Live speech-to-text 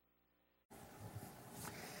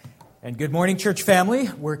And good morning, church family.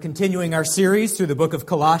 We're continuing our series through the book of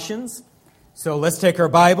Colossians. So let's take our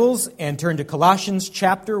Bibles and turn to Colossians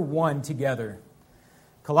chapter 1 together.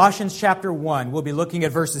 Colossians chapter 1. We'll be looking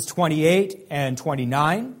at verses 28 and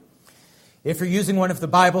 29. If you're using one of the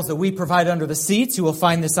Bibles that we provide under the seats, you will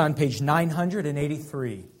find this on page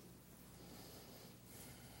 983.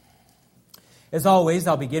 As always,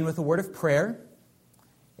 I'll begin with a word of prayer,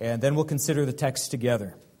 and then we'll consider the text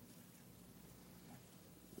together.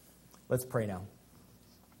 Let's pray now.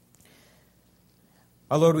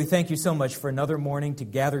 Our Lord, we thank you so much for another morning to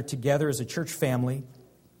gather together as a church family.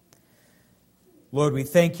 Lord, we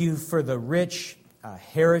thank you for the rich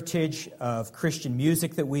heritage of Christian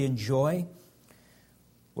music that we enjoy.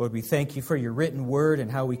 Lord, we thank you for your written word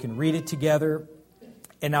and how we can read it together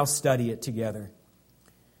and now study it together.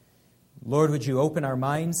 Lord, would you open our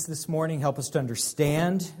minds this morning, help us to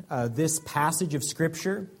understand this passage of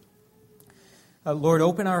Scripture. Lord,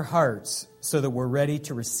 open our hearts so that we're ready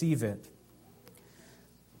to receive it.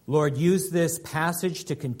 Lord, use this passage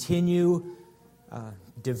to continue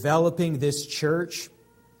developing this church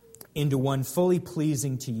into one fully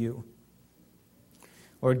pleasing to you.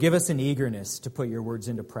 Lord, give us an eagerness to put your words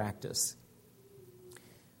into practice.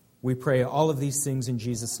 We pray all of these things in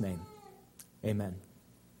Jesus' name. Amen.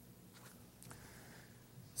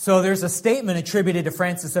 So there's a statement attributed to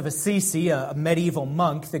Francis of Assisi, a medieval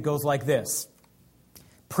monk, that goes like this: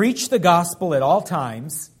 preach the gospel at all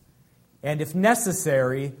times, and if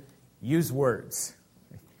necessary, use words.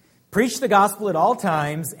 Preach the gospel at all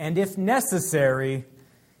times, and if necessary,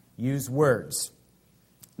 use words.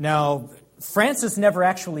 Now, Francis never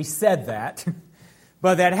actually said that,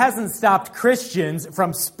 but that hasn't stopped Christians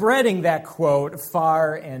from spreading that quote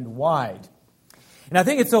far and wide. And I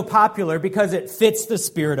think it's so popular because it fits the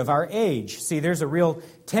spirit of our age. See, there's a real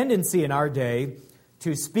tendency in our day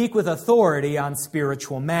to speak with authority on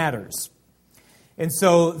spiritual matters. And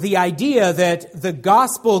so the idea that the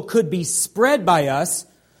gospel could be spread by us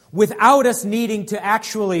without us needing to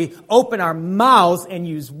actually open our mouths and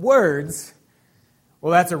use words,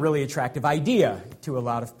 well, that's a really attractive idea to a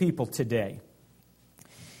lot of people today.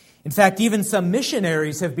 In fact, even some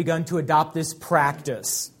missionaries have begun to adopt this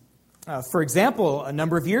practice. For example, a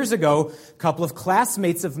number of years ago, a couple of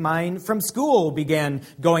classmates of mine from school began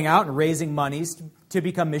going out and raising monies to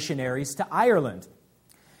become missionaries to Ireland.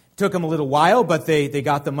 It took them a little while, but they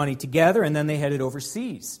got the money together and then they headed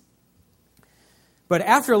overseas. But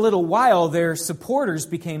after a little while, their supporters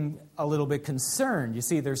became a little bit concerned. You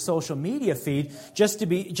see, their social media feed just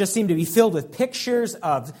seemed to be filled with pictures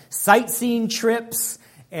of sightseeing trips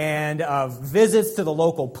and of visits to the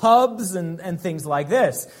local pubs and things like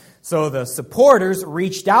this. So the supporters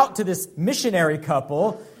reached out to this missionary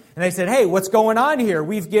couple, and they said, hey, what's going on here?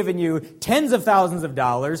 We've given you tens of thousands of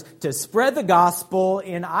dollars to spread the gospel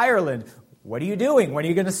in Ireland. What are you doing? When are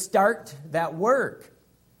you going to start that work?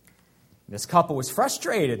 This couple was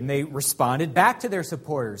frustrated, and they responded back to their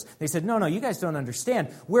supporters. They said, no, you guys don't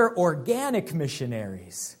understand. We're organic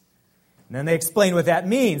missionaries. And then they explained what that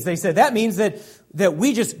means. They said, that means that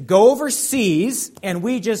we just go overseas, and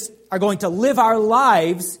we just are going to live our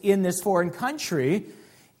lives in this foreign country,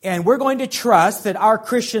 and we're going to trust that our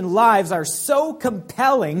Christian lives are so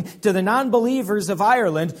compelling to the non-believers of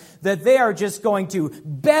Ireland that they are just going to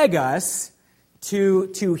beg us to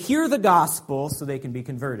hear the gospel so they can be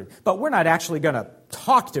converted. But we're not actually going to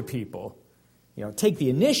talk to people, take the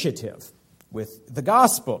initiative with the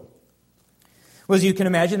gospel. Well, as you can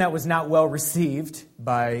imagine, that was not well received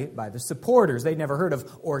by the supporters. They'd never heard of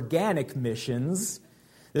organic missions.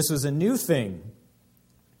 This was a new thing.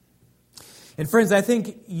 And friends, I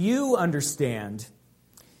think you understand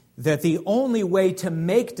that the only way to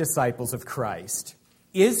make disciples of Christ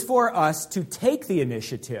is for us to take the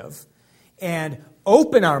initiative and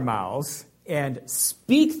open our mouths and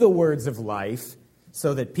speak the words of life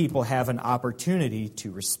so that people have an opportunity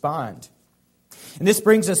to respond. And this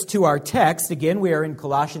brings us to our text. Again, we are in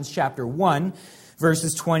Colossians chapter 1,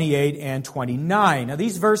 verses 28 and 29. Now,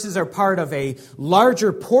 these verses are part of a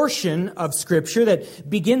larger portion of Scripture that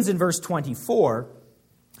begins in verse 24.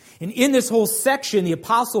 And in this whole section, the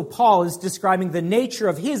Apostle Paul is describing the nature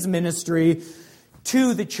of his ministry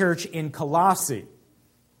to the church in Colossae.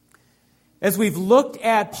 As we've looked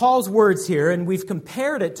at Paul's words here and we've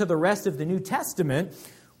compared it to the rest of the New Testament,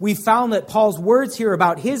 we found that Paul's words here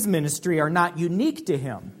about his ministry are not unique to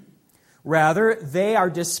him. Rather, they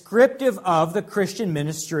are descriptive of the Christian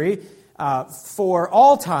ministry for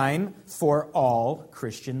all time, for all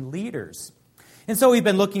Christian leaders. And so we've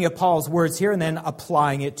been looking at Paul's words here and then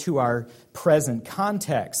applying it to our present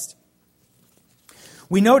context.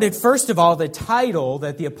 We noted, first of all, the title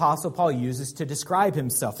that the Apostle Paul uses to describe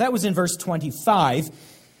himself. That was in verse 25. He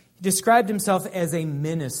described himself as a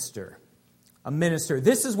minister. A minister.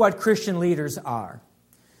 This is what Christian leaders are.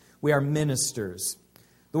 We are ministers.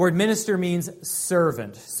 The word minister means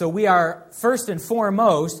servant. So we are, first and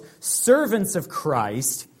foremost, servants of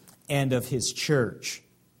Christ and of His church.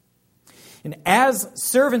 And as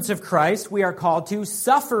servants of Christ, we are called to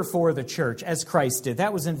suffer for the church, as Christ did.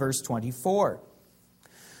 That was in verse 24.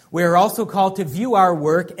 We are also called to view our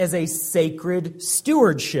work as a sacred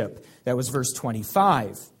stewardship. That was verse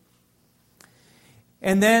 25.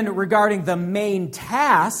 And then regarding the main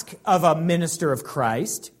task of a minister of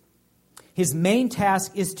Christ, his main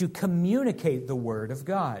task is to communicate the Word of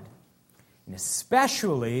God, and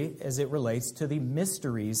especially as it relates to the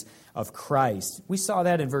mysteries of Christ. We saw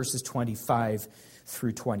that in verses 25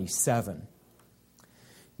 through 27.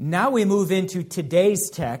 Now we move into today's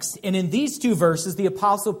text, and in these two verses, the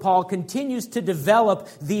Apostle Paul continues to develop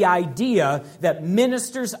the idea that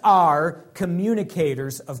ministers are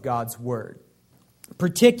communicators of God's Word,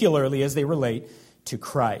 particularly as they relate to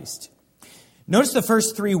Christ. Notice the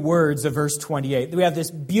first three words of verse 28. We have this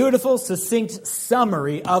beautiful, succinct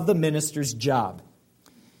summary of the minister's job.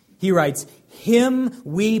 He writes, "Him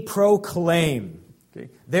we proclaim." Okay,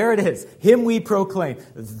 there it is. Him we proclaim.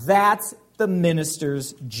 That's the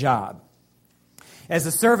minister's job. As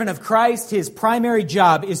a servant of Christ, his primary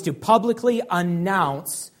job is to publicly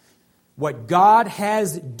announce what God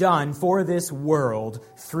has done for this world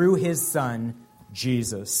through His Son,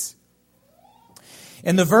 Jesus.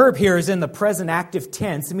 And the verb here is in the present active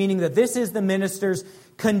tense, meaning that this is the minister's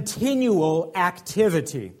continual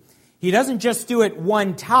activity. He doesn't just do it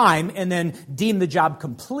one time and then deem the job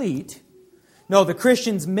complete. No, the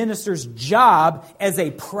Christian's minister's job as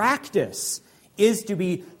a practice is to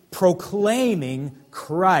be proclaiming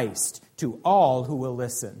Christ to all who will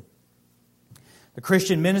listen. The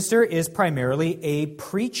Christian minister is primarily a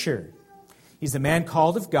preacher. He's a man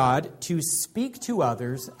called of God to speak to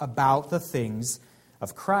others about the things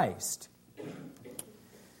of Christ.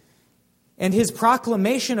 And his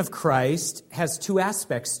proclamation of Christ has two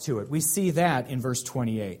aspects to it. We see that in verse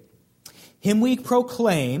 28. Him we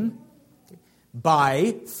proclaim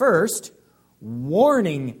by, first,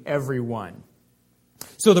 warning everyone.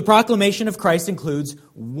 So the proclamation of Christ includes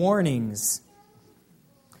warnings.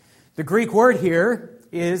 The Greek word here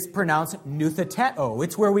is pronounced noutheteo.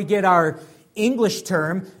 It's where we get our English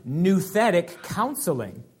term nouthetic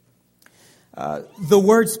counseling. The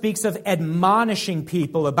word speaks of admonishing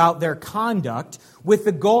people about their conduct with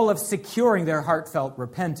the goal of securing their heartfelt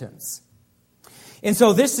repentance. And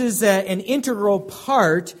so this is an integral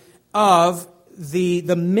part of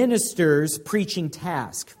the minister's preaching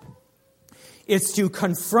task. It's to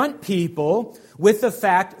confront people with the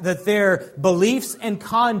fact that their beliefs and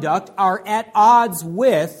conduct are at odds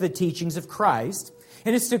with the teachings of Christ,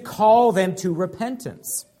 and it's to call them to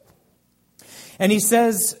repentance. And he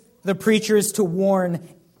says the preacher is to warn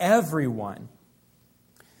everyone.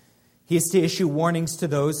 He is to issue warnings to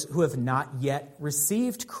those who have not yet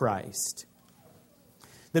received Christ.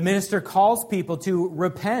 The minister calls people to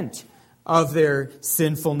repent of their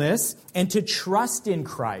sinfulness and to trust in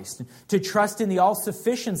Christ, to trust in the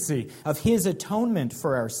all-sufficiency of His atonement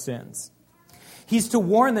for our sins. He's to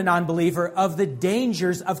warn the non-believer of the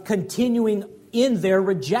dangers of continuing in their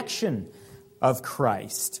rejection of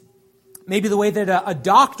Christ. Maybe the way that a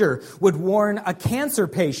doctor would warn a cancer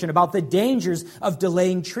patient about the dangers of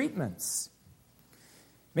delaying treatments.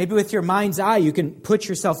 Maybe with your mind's eye, you can put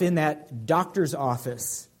yourself in that doctor's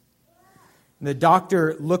office. And the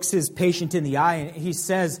doctor looks his patient in the eye and he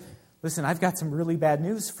says, "Listen, I've got some really bad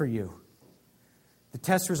news for you. The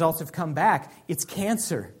test results have come back. It's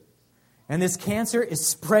cancer. And this cancer is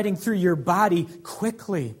spreading through your body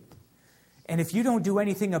quickly. And if you don't do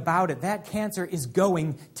anything about it, that cancer is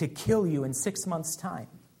going to kill you in 6 months' time."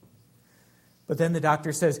 But then the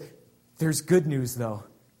doctor says, "There's good news, though.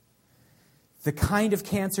 The kind of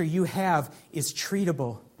cancer you have is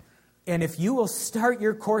treatable. And if you will start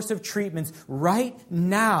your course of treatments right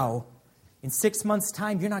now, in 6 months'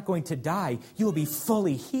 time, you're not going to die. You will be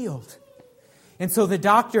fully healed." And so the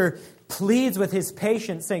doctor pleads with his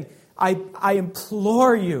patient, saying, I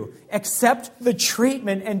implore you, accept the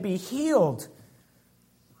treatment and be healed.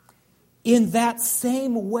 In that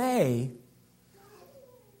same way,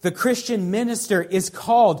 the Christian minister is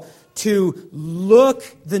called to look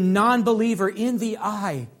the non-believer in the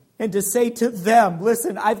eye and to say to them,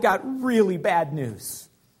 "Listen, I've got really bad news.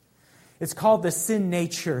 It's called the sin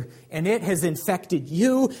nature, and it has infected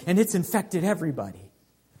you, and it's infected everybody.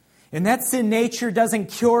 And that sin nature doesn't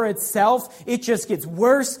cure itself. It just gets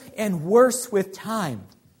worse and worse with time.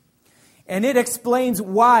 And it explains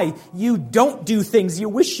why you don't do things you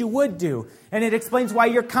wish you would do. And it explains why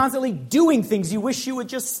you're constantly doing things you wish you would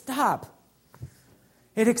just stop.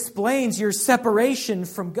 It explains your separation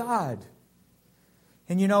from God.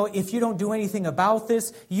 And if you don't do anything about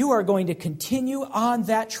this, you are going to continue on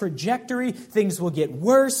that trajectory. Things will get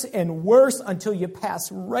worse and worse until you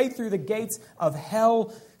pass right through the gates of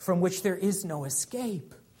hell from which there is no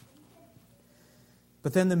escape.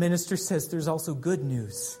 But then the minister says there's also good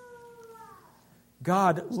news.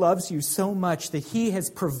 God loves you so much that He has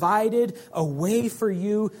provided a way for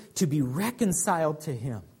you to be reconciled to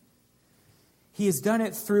Him. He has done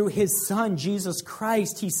it through His Son, Jesus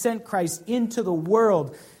Christ. He sent Christ into the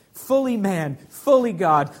world, fully man, fully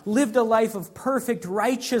God, lived a life of perfect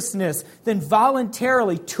righteousness, then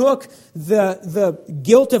voluntarily took the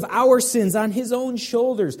guilt of our sins on His own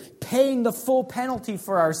shoulders, paying the full penalty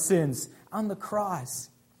for our sins on the cross.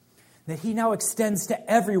 That He now extends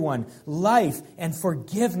to everyone life and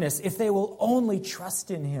forgiveness if they will only trust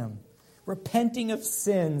in Him, repenting of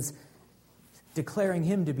sins, declaring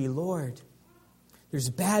Him to be Lord. There's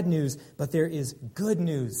bad news, but there is good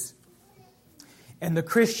news. And the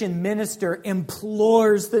Christian minister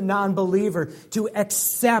implores the non-believer to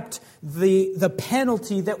accept the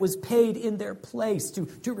penalty that was paid in their place,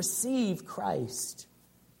 to receive Christ.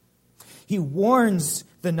 He warns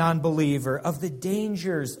the non-believer of the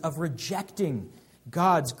dangers of rejecting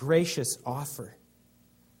God's gracious offer.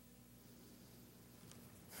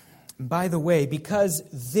 By the way, because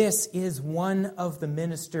this is one of the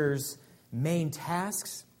minister's main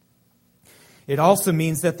tasks, it also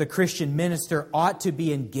means that the Christian minister ought to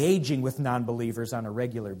be engaging with non-believers on a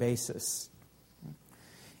regular basis.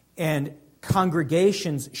 And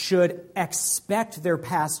congregations should expect their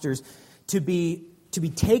pastors to be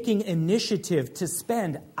taking initiative to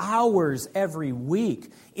spend hours every week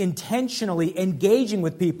intentionally engaging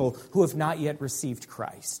with people who have not yet received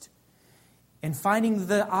Christ. And finding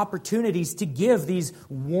the opportunities to give these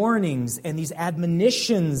warnings and these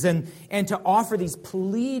admonitions and to offer these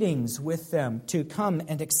pleadings with them to come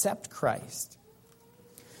and accept Christ.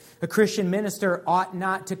 A Christian minister ought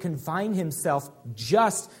not to confine himself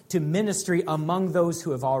just to ministry among those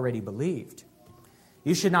who have already believed.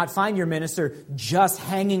 You should not find your minister just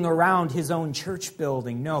hanging around his own church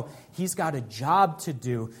building. No, he's got a job to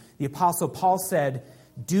do. The Apostle Paul said,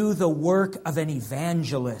 "Do the work of an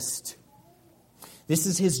evangelist." This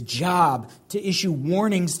is his job, to issue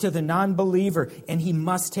warnings to the non-believer, and he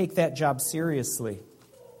must take that job seriously.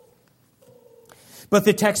 But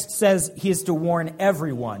the text says he is to warn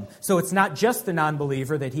everyone. So it's not just the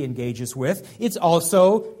non-believer that he engages with, it's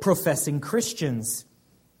also professing Christians.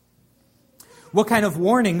 What kind of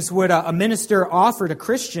warnings would a minister offer to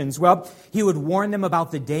Christians? Well, he would warn them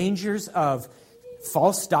about the dangers of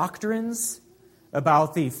false doctrines,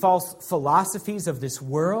 about the false philosophies of this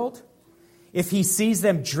world. If he sees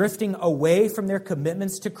them drifting away from their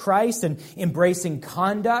commitments to Christ and embracing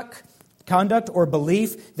conduct or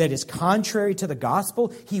belief that is contrary to the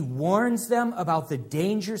gospel, he warns them about the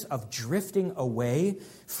dangers of drifting away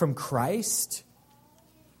from Christ.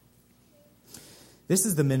 This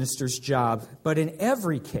is the minister's job, but in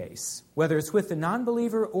every case, whether it's with the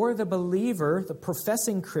non-believer or the believer, the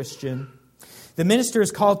professing Christian, the minister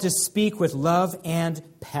is called to speak with love and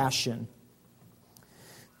passion.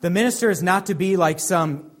 The minister is not to be like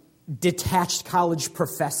some detached college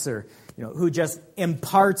professor, who just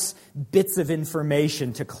imparts bits of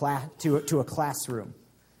information to a classroom.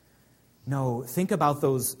 No, think about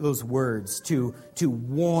those words, to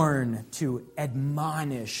warn, to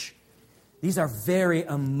admonish. These are very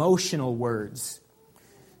emotional words.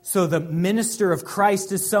 So the minister of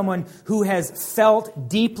Christ is someone who has felt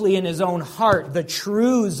deeply in his own heart the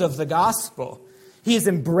truths of the gospel. He has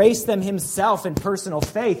embraced them himself in personal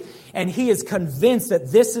faith, and he is convinced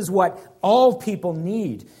that this is what all people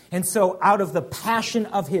need. And so out of the passion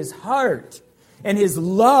of his heart and his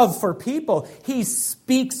love for people, he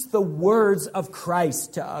speaks the words of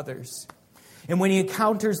Christ to others. And when he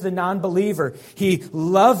encounters the non-believer, he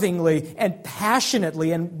lovingly and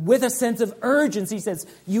passionately and with a sense of urgency says,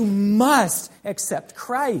 "You must accept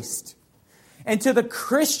Christ." And to the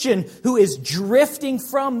Christian who is drifting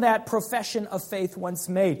from that profession of faith once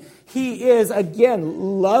made, he is,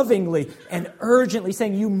 again, lovingly and urgently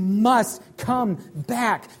saying, "You must come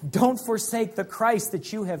back. Don't forsake the Christ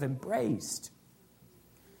that you have embraced."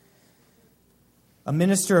 A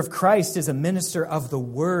minister of Christ is a minister of the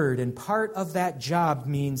Word, and part of that job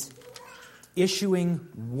means issuing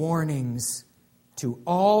warnings to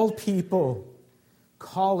all people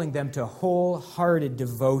calling them to wholehearted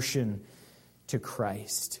devotion to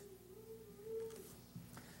Christ.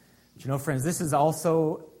 But you know, friends, this is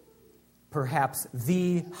also perhaps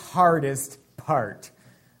the hardest part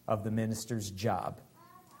of the minister's job.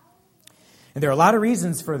 And there are a lot of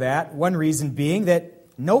reasons for that. One reason being that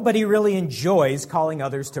nobody really enjoys calling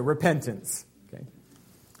others to repentance. Okay?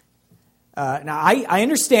 Now, I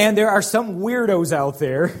understand there are some weirdos out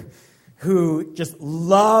there who just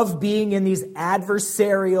love being in these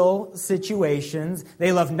adversarial situations.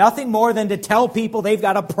 They love nothing more than to tell people they've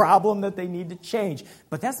got a problem that they need to change.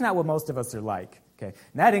 But that's not what most of us are like. Okay?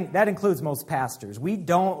 And that includes most pastors. We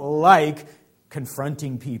don't like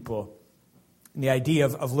confronting people. And the idea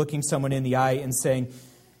of looking someone in the eye and saying,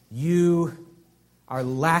 you are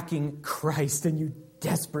lacking Christ and you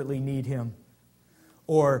desperately need Him.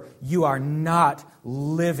 Or you are not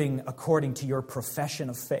living according to your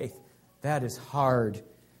profession of faith. That is hard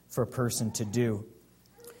for a person to do.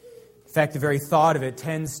 In fact, the very thought of it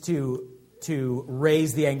tends to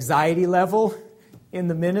raise the anxiety level in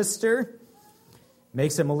the minister.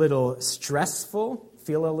 Makes him a little stressful,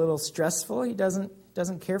 feel a little stressful. He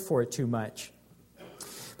doesn't care for it too much.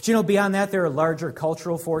 But you know, beyond that, there are larger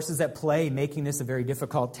cultural forces at play, making this a very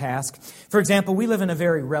difficult task. For example, we live in a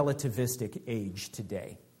very relativistic age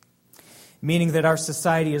today, meaning that our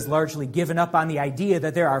society has largely given up on the idea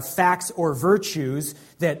that there are facts or virtues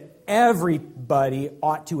that everybody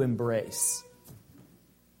ought to embrace.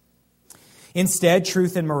 Instead,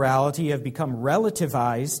 truth and morality have become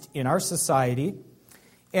relativized in our society,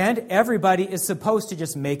 and everybody is supposed to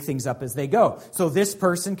just make things up as they go. So this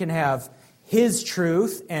person can have his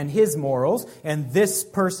truth and his morals, and this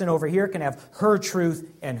person over here can have her truth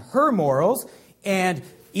and her morals, and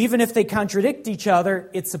even if they contradict each other,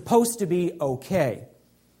 it's supposed to be okay.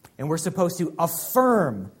 And we're supposed to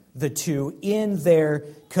affirm the two in their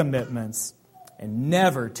commitments and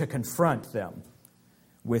never to confront them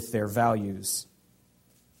with their values.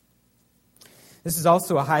 This is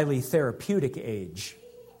also a highly therapeutic age,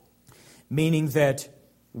 meaning that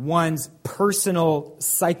one's personal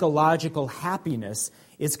psychological happiness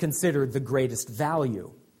is considered the greatest value.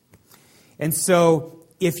 And so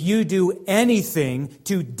if you do anything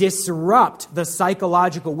to disrupt the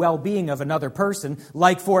psychological well-being of another person,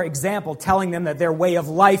 like, for example, telling them that their way of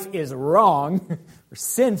life is wrong or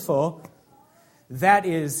sinful, that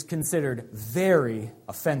is considered very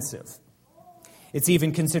offensive. It's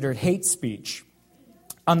even considered hate speech.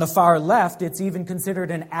 On the far left, it's even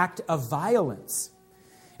considered an act of violence.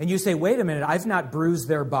 And you say, wait a minute, I've not bruised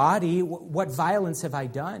their body. What violence have I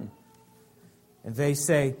done? And they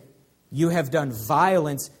say, you have done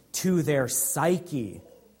violence to their psyche.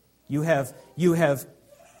 You have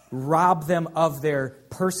robbed them of their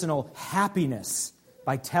personal happiness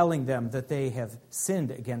by telling them that they have sinned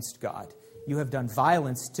against God. You have done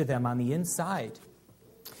violence to them on the inside.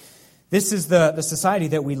 This is the society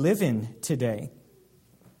that we live in today.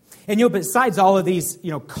 And besides all of these,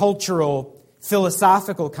 cultural,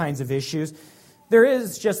 philosophical kinds of issues, there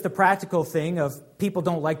is just the practical thing of people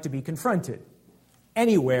don't like to be confronted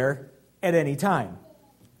anywhere at any time.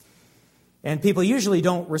 And people usually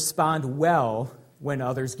don't respond well when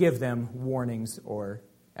others give them warnings or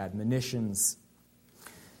admonitions.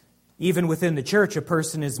 Even within the church, a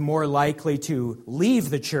person is more likely to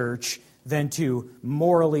leave the church than to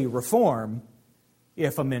morally reform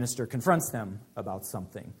if a minister confronts them about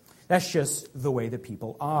something. That's just the way that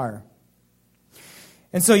people are.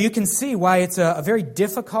 And so you can see why it's a very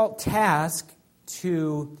difficult task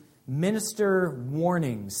to minister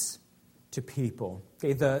warnings to people.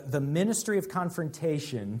 Okay, the ministry of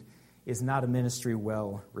confrontation is not a ministry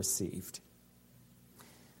well received.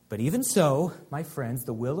 But even so, my friends,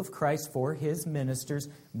 the will of Christ for His ministers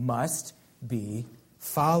must be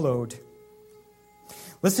followed.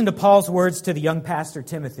 Listen to Paul's words to the young pastor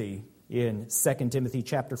Timothy in 2 Timothy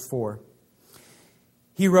chapter 4.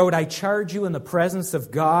 He wrote, I charge you in the presence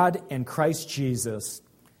of God and Christ Jesus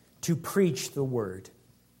to preach the word.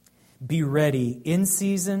 Be ready in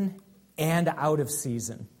season and out of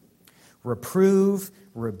season. Reprove,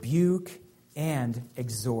 rebuke, and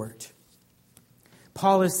exhort.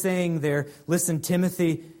 Paul is saying there, listen,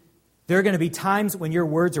 Timothy, there are going to be times when your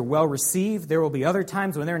words are well received. There will be other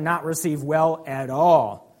times when they're not received well at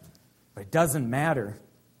all. But it doesn't matter.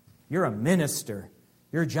 You're a minister.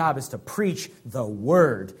 Your job is to preach the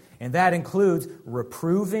word. And that includes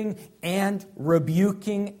reproving and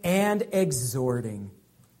rebuking and exhorting.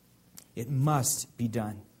 It must be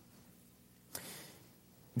done.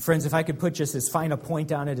 And friends, if I could put just as fine a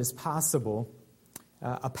point on it as possible,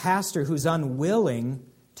 a pastor who's unwilling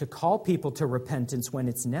to call people to repentance when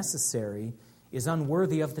it's necessary is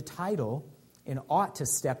unworthy of the title and ought to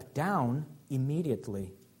step down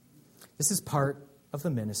immediately. This is part of the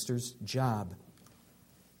minister's job.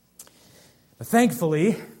 But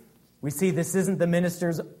thankfully, we see this isn't the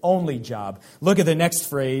minister's only job. Look at the next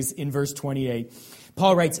phrase in verse 28.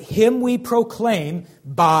 Paul writes, "Him we proclaim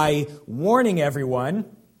by warning everyone."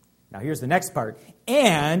 Now here's the next part.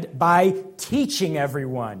 "And by teaching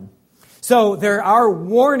everyone." So there are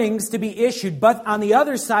warnings to be issued, but on the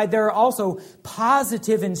other side, there are also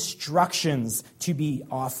positive instructions to be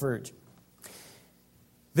offered.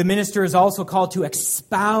 The minister is also called to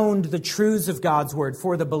expound the truths of God's word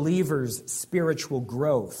for the believer's spiritual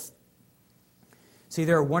growth. See,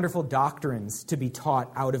 there are wonderful doctrines to be taught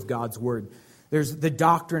out of God's word. There's the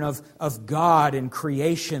doctrine of God and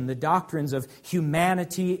creation, the doctrines of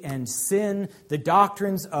humanity and sin, the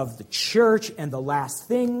doctrines of the church and the last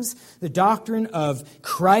things, the doctrine of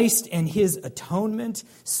Christ and his atonement.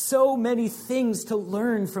 So many things to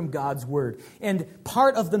learn from God's word. And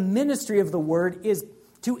part of the ministry of the word is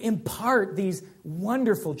to impart these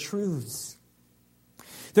wonderful truths.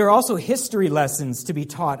 There are also history lessons to be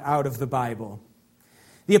taught out of the Bible.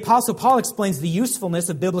 The Apostle Paul explains the usefulness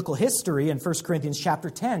of biblical history in 1 Corinthians chapter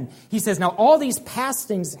 10. He says, now all these past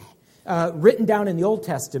things written down in the Old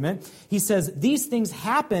Testament, he says, these things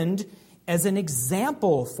happened as an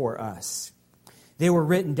example for us. They were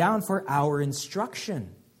written down for our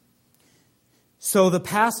instruction. So the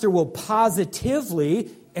pastor will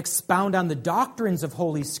positively expound on the doctrines of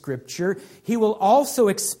Holy Scripture. He will also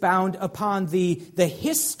expound upon the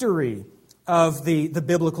history of the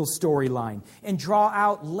biblical storyline and draw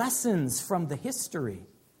out lessons from the history.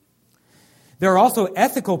 There are also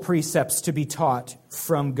ethical precepts to be taught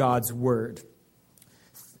from God's Word.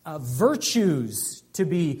 Virtues to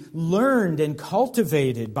be learned and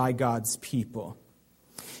cultivated by God's people.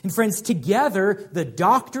 And friends, together, the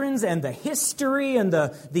doctrines and the history and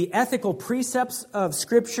the ethical precepts of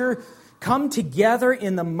Scripture come together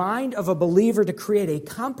in the mind of a believer to create a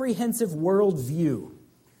comprehensive worldview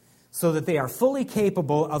so that they are fully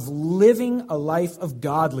capable of living a life of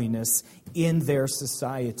godliness in their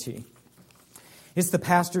society. It's the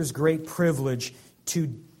pastor's great privilege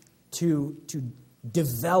to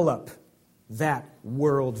develop that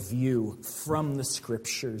worldview from the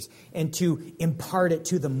Scriptures and to impart it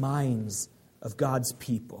to the minds of God's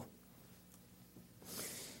people.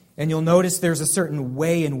 And you'll notice there's a certain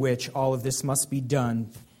way in which all of this must be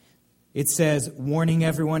done. It says, warning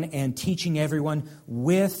everyone and teaching everyone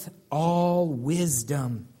with all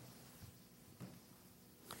wisdom.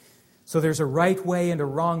 So there's a right way and a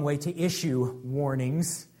wrong way to issue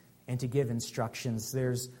warnings and to give instructions.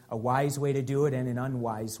 There's a wise way to do it and an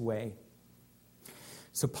unwise way.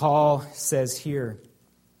 So Paul says here,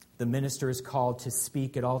 the minister is called to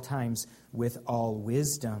speak at all times with all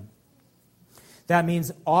wisdom. That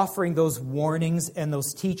means offering those warnings and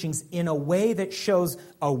those teachings in a way that shows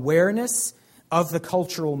awareness of the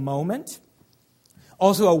cultural moment,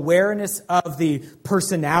 also awareness of the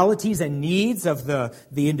personalities and needs of the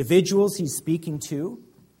individuals he's speaking to,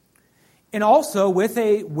 and also with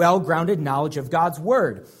a well-grounded knowledge of God's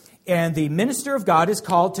Word. And the minister of God is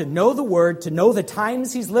called to know the Word, to know the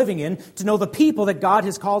times he's living in, to know the people that God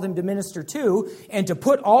has called him to minister to, and to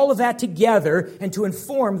put all of that together and to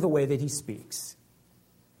inform the way that he speaks.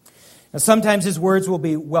 Now, sometimes his words will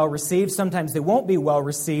be well received, sometimes they won't be well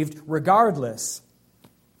received, regardless.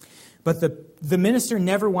 But the minister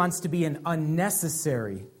never wants to be an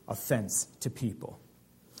unnecessary offense to people.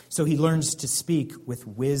 So he learns to speak with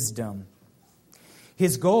wisdom.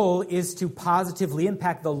 His goal is to positively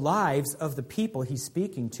impact the lives of the people he's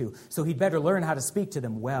speaking to. So he'd better learn how to speak to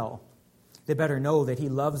them well. They better know that he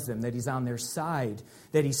loves them, that he's on their side,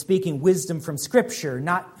 that he's speaking wisdom from Scripture,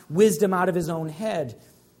 not wisdom out of his own head.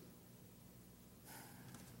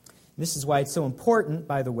 This is why it's so important,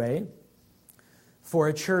 by the way, for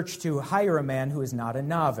a church to hire a man who is not a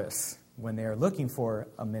novice when they are looking for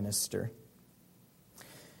a minister.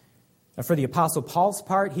 Now, for the Apostle Paul's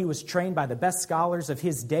part, he was trained by the best scholars of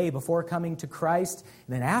his day before coming to Christ.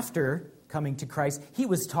 And then after coming to Christ, he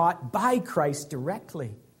was taught by Christ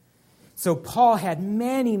directly. So Paul had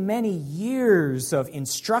many, many years of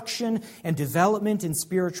instruction and development in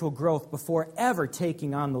spiritual growth before ever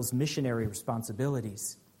taking on those missionary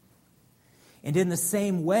responsibilities. And in the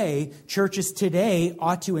same way, churches today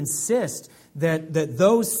ought to insist that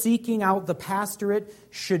those seeking out the pastorate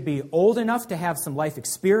should be old enough to have some life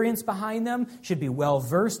experience behind them, should be well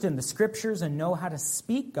versed in the Scriptures, and know how to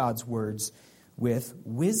speak God's words with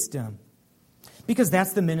wisdom. Because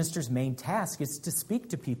that's the minister's main task, is to speak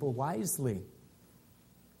to people wisely.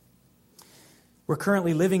 We're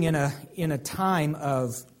currently living in a time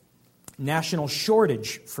of national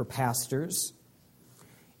shortage for pastors.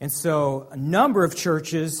 And so a number of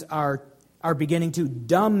churches are beginning to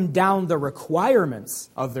dumb down the requirements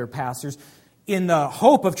of their pastors in the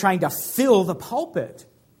hope of trying to fill the pulpit.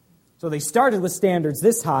 So they started with standards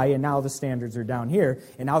this high, and now the standards are down here,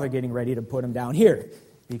 and now they're getting ready to put them down here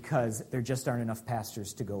because there just aren't enough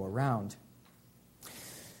pastors to go around.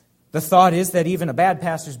 The thought is that even a bad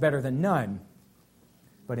pastor is better than none.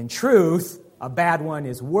 But in truth, a bad one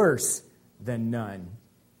is worse than none.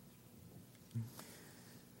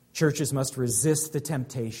 Churches must resist the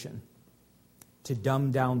temptation to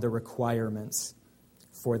dumb down the requirements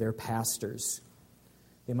for their pastors.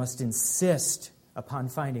 They must insist upon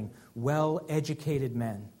finding well-educated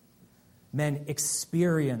men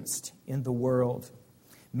experienced in the world,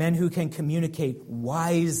 men who can communicate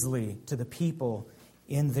wisely to the people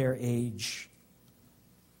in their age.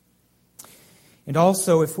 And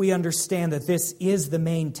also, if we understand that this is the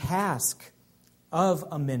main task of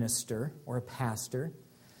a minister or a pastor,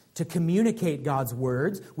 to communicate God's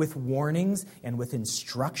words with warnings and with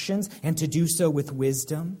instructions, and to do so with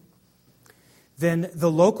wisdom, then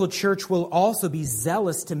the local church will also be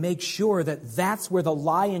zealous to make sure that that's where the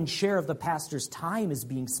lion's share of the pastor's time is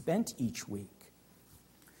being spent each week.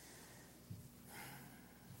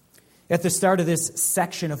 At the start of this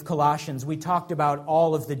section of Colossians, we talked about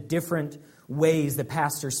all of the different ways that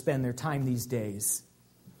pastors spend their time these days.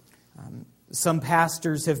 Some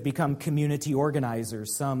pastors have become community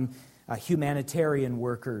organizers, some humanitarian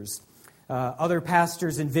workers. Other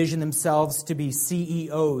pastors envision themselves to be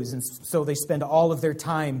CEOs, and so they spend all of their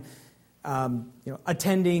time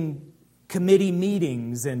attending committee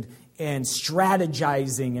meetings and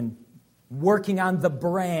strategizing and working on the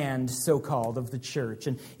brand, so-called, of the church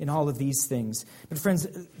and all of these things. But friends,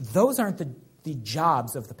 those aren't the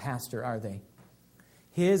jobs of the pastor, are they?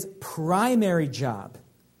 His primary job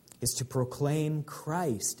is to proclaim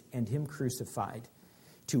Christ and Him crucified,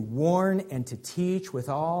 to warn and to teach with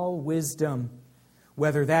all wisdom,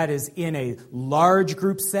 whether that is in a large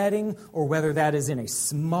group setting or whether that is in a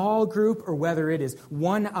small group or whether it is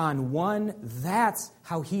one-on-one. That's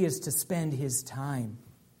how he is to spend his time.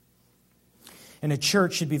 And a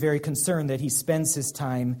church should be very concerned that he spends his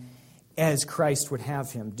time as Christ would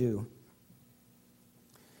have him do.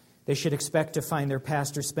 They should expect to find their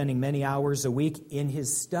pastor spending many hours a week in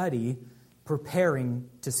his study preparing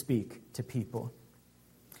to speak to people.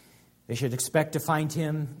 They should expect to find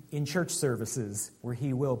him in church services where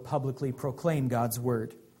he will publicly proclaim God's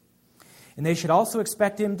word. And they should also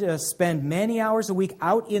expect him to spend many hours a week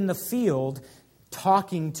out in the field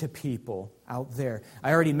talking to people out there.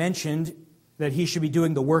 I already mentioned that he should be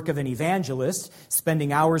doing the work of an evangelist,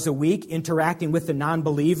 spending hours a week interacting with the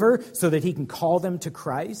non-believer so that he can call them to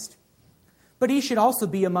Christ. But he should also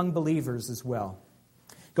be among believers as well,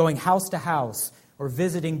 going house to house or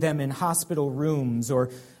visiting them in hospital rooms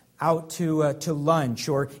or out to lunch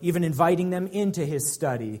or even inviting them into his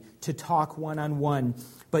study to talk one-on-one.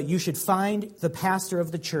 But you should find the pastor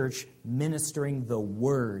of the church ministering the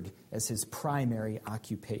word as his primary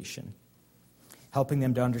occupation, helping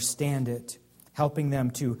them to understand it, helping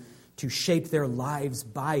them to shape their lives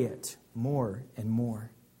by it more and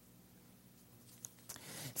more.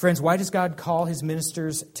 Friends, why does God call his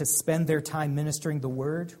ministers to spend their time ministering the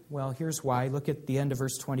word? Well, here's why. Look at the end of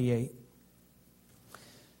verse 28.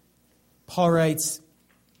 Paul writes,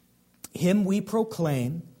 "Him we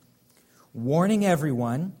proclaim, warning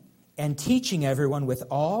everyone and teaching everyone with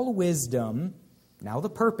all wisdom," now the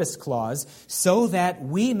purpose clause, "so that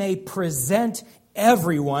we may present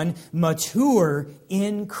everyone mature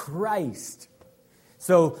in Christ."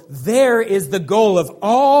 So there is the goal of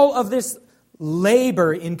all of this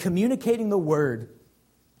labor in communicating the word,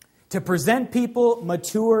 to present people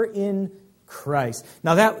mature in Christ.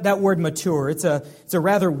 Now that word mature, it's a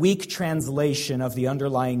rather weak translation of the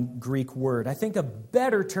underlying Greek word. I think a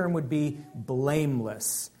better term would be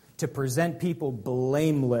blameless, to present people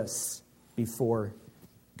blameless before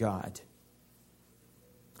God.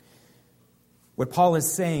 What Paul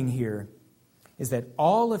is saying here is that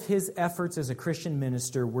all of his efforts as a Christian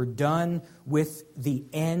minister were done with the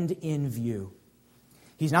end in view.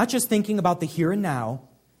 He's not just thinking about the here and now.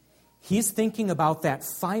 He's thinking about that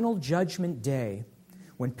final judgment day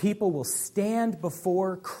when people will stand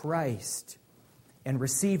before Christ and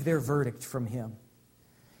receive their verdict from him.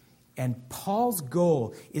 And Paul's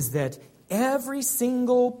goal is that every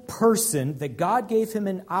single person that God gave him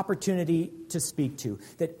an opportunity to speak to,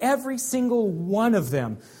 that every single one of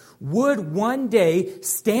them would one day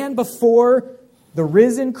stand before the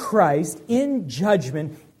risen Christ in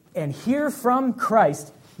judgment and hear from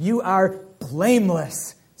Christ, "You are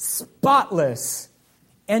blameless, spotless,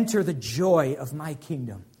 enter the joy of my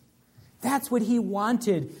kingdom. That's what he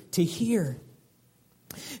wanted to hear.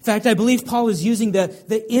 In fact, I believe Paul is using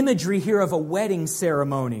the imagery here of a wedding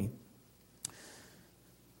ceremony.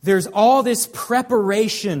 There's all this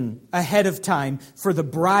preparation ahead of time for the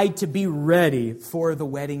bride to be ready for the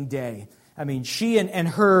wedding day. I mean, she and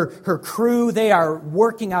her crew, they are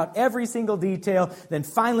working out every single detail. Then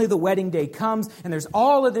finally the wedding day comes, and there's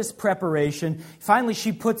all of this preparation. Finally,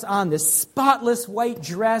 she puts on this spotless white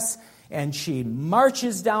dress, and she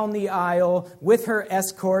marches down the aisle with her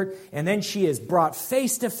escort, and then she is brought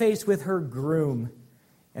face to face with her groom.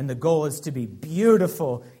 And the goal is to be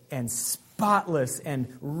beautiful and spotless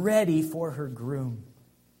and ready for her groom.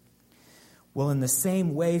 Well, in the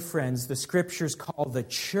same way, friends, the Scriptures call the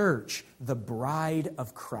church the bride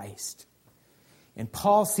of Christ. And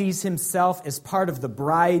Paul sees himself as part of the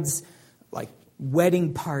bride's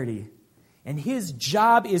wedding party. And his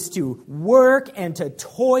job is to work and to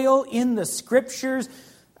toil in the Scriptures,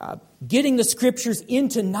 getting the Scriptures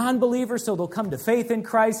into non-believers so they'll come to faith in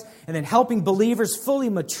Christ, and then helping believers fully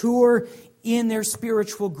mature in their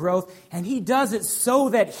spiritual growth. And he does it so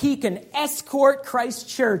that he can escort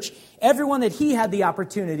Christ's church, everyone that he had the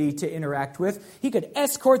opportunity to interact with. He could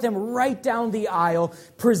escort them right down the aisle,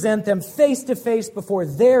 present them face to face before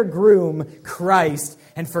their groom, Christ,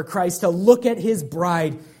 and for Christ to look at his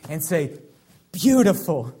bride and say,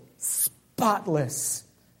 beautiful, spotless.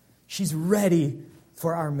 She's ready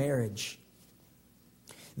for our marriage.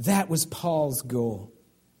 That was Paul's goal.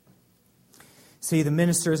 See, the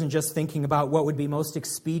minister isn't just thinking about what would be most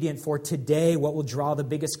expedient for today, what will draw the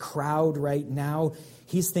biggest crowd right now.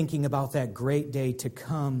 He's thinking about that great day to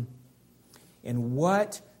come and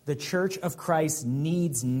what the church of Christ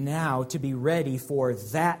needs now to be ready for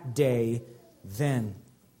that day then.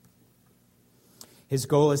 His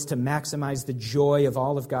goal is to maximize the joy of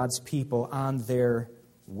all of God's people on their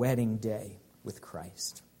wedding day with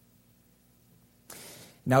Christ.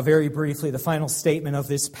 Now, very briefly, the final statement of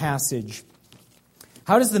this passage.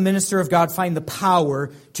 How does the minister of God find the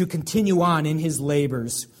power to continue on in his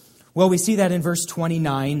labors? Well, we see that in verse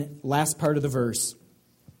 29, last part of the verse.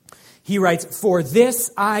 He writes, "For this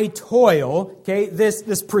I toil," okay,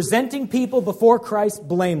 this presenting people before Christ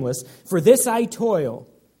blameless, "for this I toil,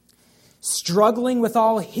 struggling with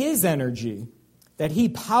all his energy, that he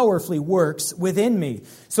powerfully works within me."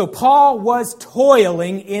 So Paul was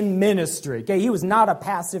toiling in ministry. Okay, he was not a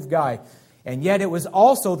passive guy. And yet it was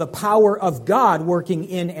also the power of God working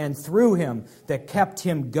in and through him that kept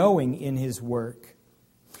him going in his work.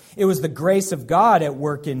 It was the grace of God at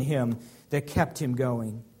work in him that kept him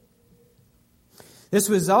going. This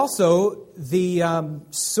was also the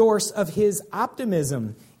source of his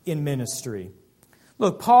optimism in ministry.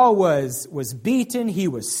 Look, Paul was beaten, he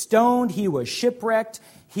was stoned, he was shipwrecked,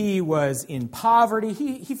 he was in poverty.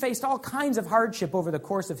 He faced all kinds of hardship over the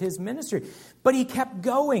course of his ministry. But he kept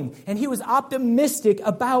going, and he was optimistic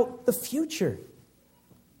about the future.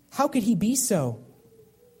 How could he be so?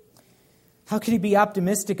 How could he be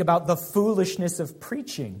optimistic about the foolishness of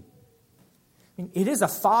preaching? I mean, it is a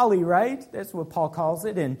folly, right? That's what Paul calls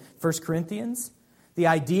it in 1 Corinthians. The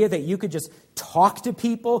idea that you could just talk to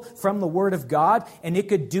people from the Word of God and it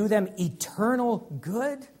could do them eternal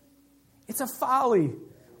good. It's a folly.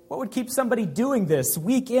 What would keep somebody doing this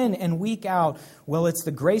week in and week out? Well, it's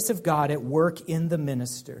the grace of God at work in the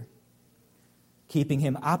minister, keeping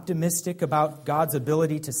him optimistic about God's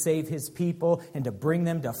ability to save his people and to bring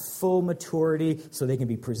them to full maturity so they can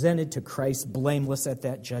be presented to Christ blameless at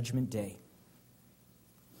that judgment day.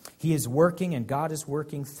 He is working and God is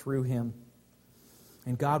working through him,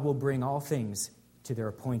 and God will bring all things to their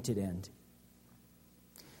appointed end.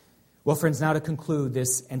 Well, friends, now to conclude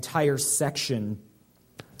this entire section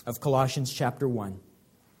of Colossians chapter 1.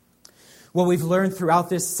 What we've learned throughout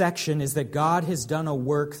this section is that God has done a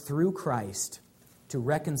work through Christ to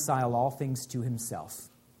reconcile all things to himself.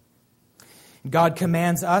 God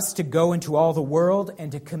commands us to go into all the world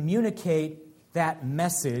and to communicate that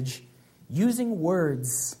message using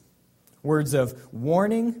words of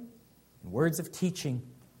warning, words of teaching.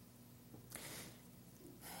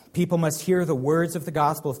 People must hear the words of the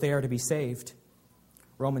gospel if they are to be saved.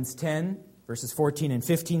 Romans 10, verses 14 and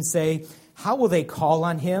 15 say, "How will they call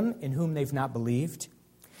on him in whom they've not believed?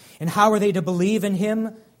 And how are they to believe in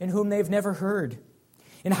him in whom they've never heard?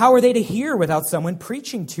 And how are they to hear without someone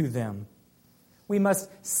preaching to them? We must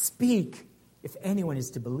speak if anyone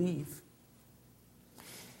is to believe."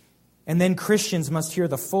 And then Christians must hear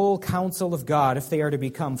the full counsel of God if they are to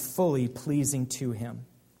become fully pleasing to him.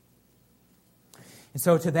 And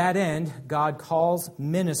so to that end, God calls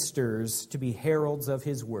ministers to be heralds of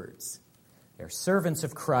his words. They're servants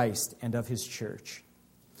of Christ and of his church.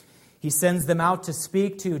 He sends them out to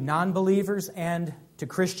speak to non-believers and to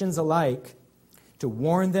Christians alike, to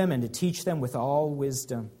warn them and to teach them with all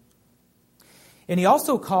wisdom. And he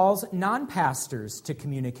also calls non-pastors to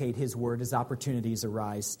communicate his word as opportunities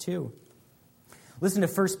arise too. Listen to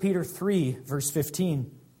 1 Peter 3, verse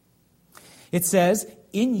 15. It says,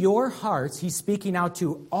 in your hearts, he's speaking out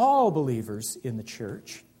to all believers in the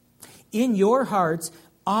church, in your hearts,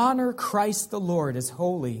 honor Christ the Lord as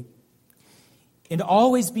holy, and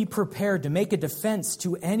always be prepared to make a defense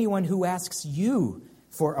to anyone who asks you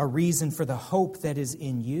for a reason for the hope that is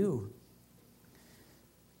in you.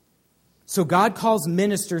 So God calls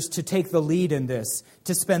ministers to take the lead in this,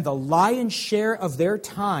 to spend the lion's share of their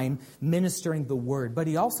time ministering the word. But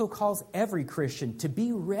he also calls every Christian to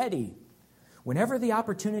be ready whenever the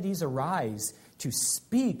opportunities arise to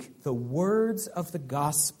speak the words of the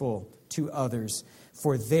gospel to others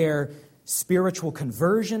for their spiritual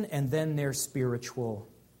conversion and then their spiritual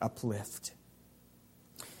uplift.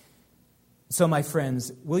 So, my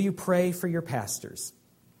friends, will you pray for your pastors,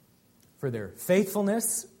 for their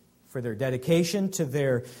faithfulness, for their dedication to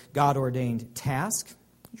their God-ordained task?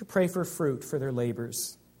 Would you pray for fruit for their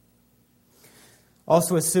labors?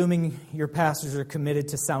 Also, assuming your pastors are committed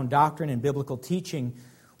to sound doctrine and biblical teaching,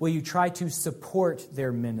 will you try to support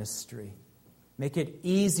their ministry? Make it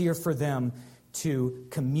easier for them to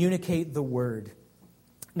communicate the word,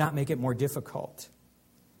 not make it more difficult.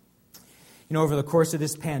 You know, over the course of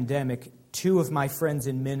this pandemic, 2 of my friends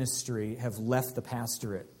in ministry have left the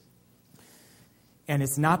pastorate. And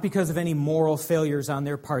it's not because of any moral failures on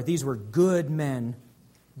their part. These were good men,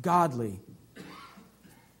 godly,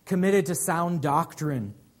 committed to sound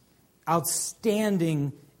doctrine,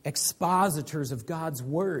 outstanding expositors of God's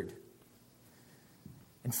word.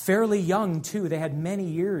 And fairly young, too. They had many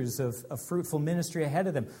years of fruitful ministry ahead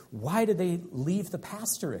of them. Why did they leave the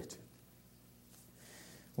pastorate?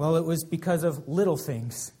 Well, it was because of little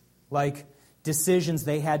things, like decisions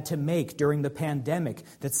they had to make during the pandemic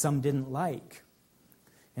that some didn't like.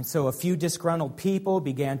 And so a few disgruntled people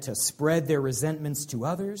began to spread their resentments to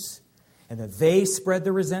others, and then they spread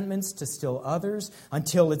the resentments to still others,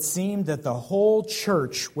 until it seemed that the whole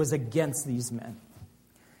church was against these men.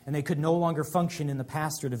 And they could no longer function in the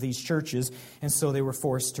pastorate of these churches, and so they were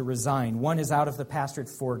forced to resign. One is out of the pastorate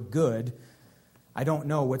for good. I don't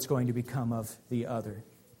know what's going to become of the other.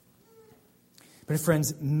 But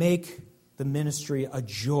friends, make the ministry a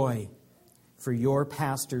joy for your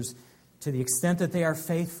pastors. To the extent that they are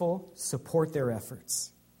faithful, support their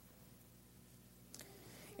efforts.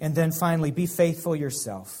 And then finally, be faithful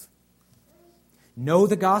yourself. Know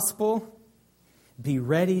the gospel. Be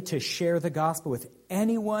ready to share the gospel with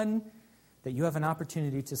anyone that you have an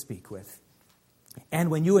opportunity to speak with.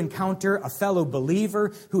 And when you encounter a fellow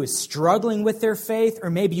believer who is struggling with their faith,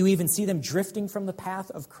 or maybe you even see them drifting from the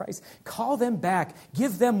path of Christ, call them back.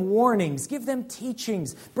 Give them warnings. Give them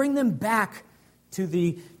teachings. Bring them back to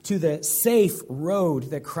the safe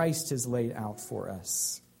road that Christ has laid out for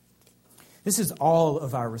us. This is all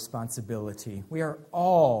of our responsibility. We are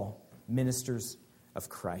all ministers of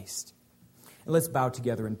Christ. And let's bow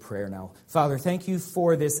together in prayer now. Father, thank you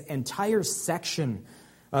for this entire section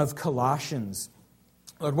of Colossians.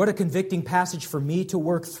 Lord, what a convicting passage for me to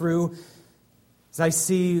work through as I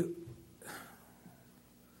see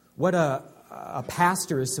what a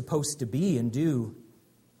pastor is supposed to be and do.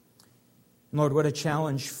 Lord, what a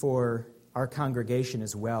challenge for our congregation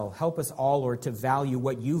as well. Help us all, Lord, to value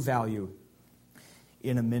what you value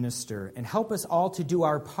in a minister. And help us all to do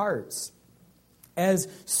our parts as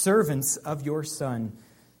servants of your Son,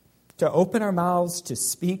 to open our mouths to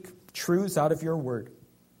speak truths out of your word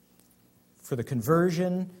for the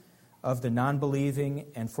conversion of the non-believing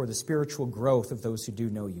and for the spiritual growth of those who do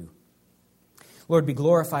know you. Lord, be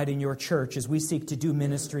glorified in your church as we seek to do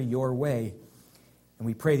ministry your way. And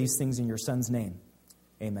we pray these things in your Son's name.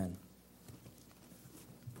 Amen.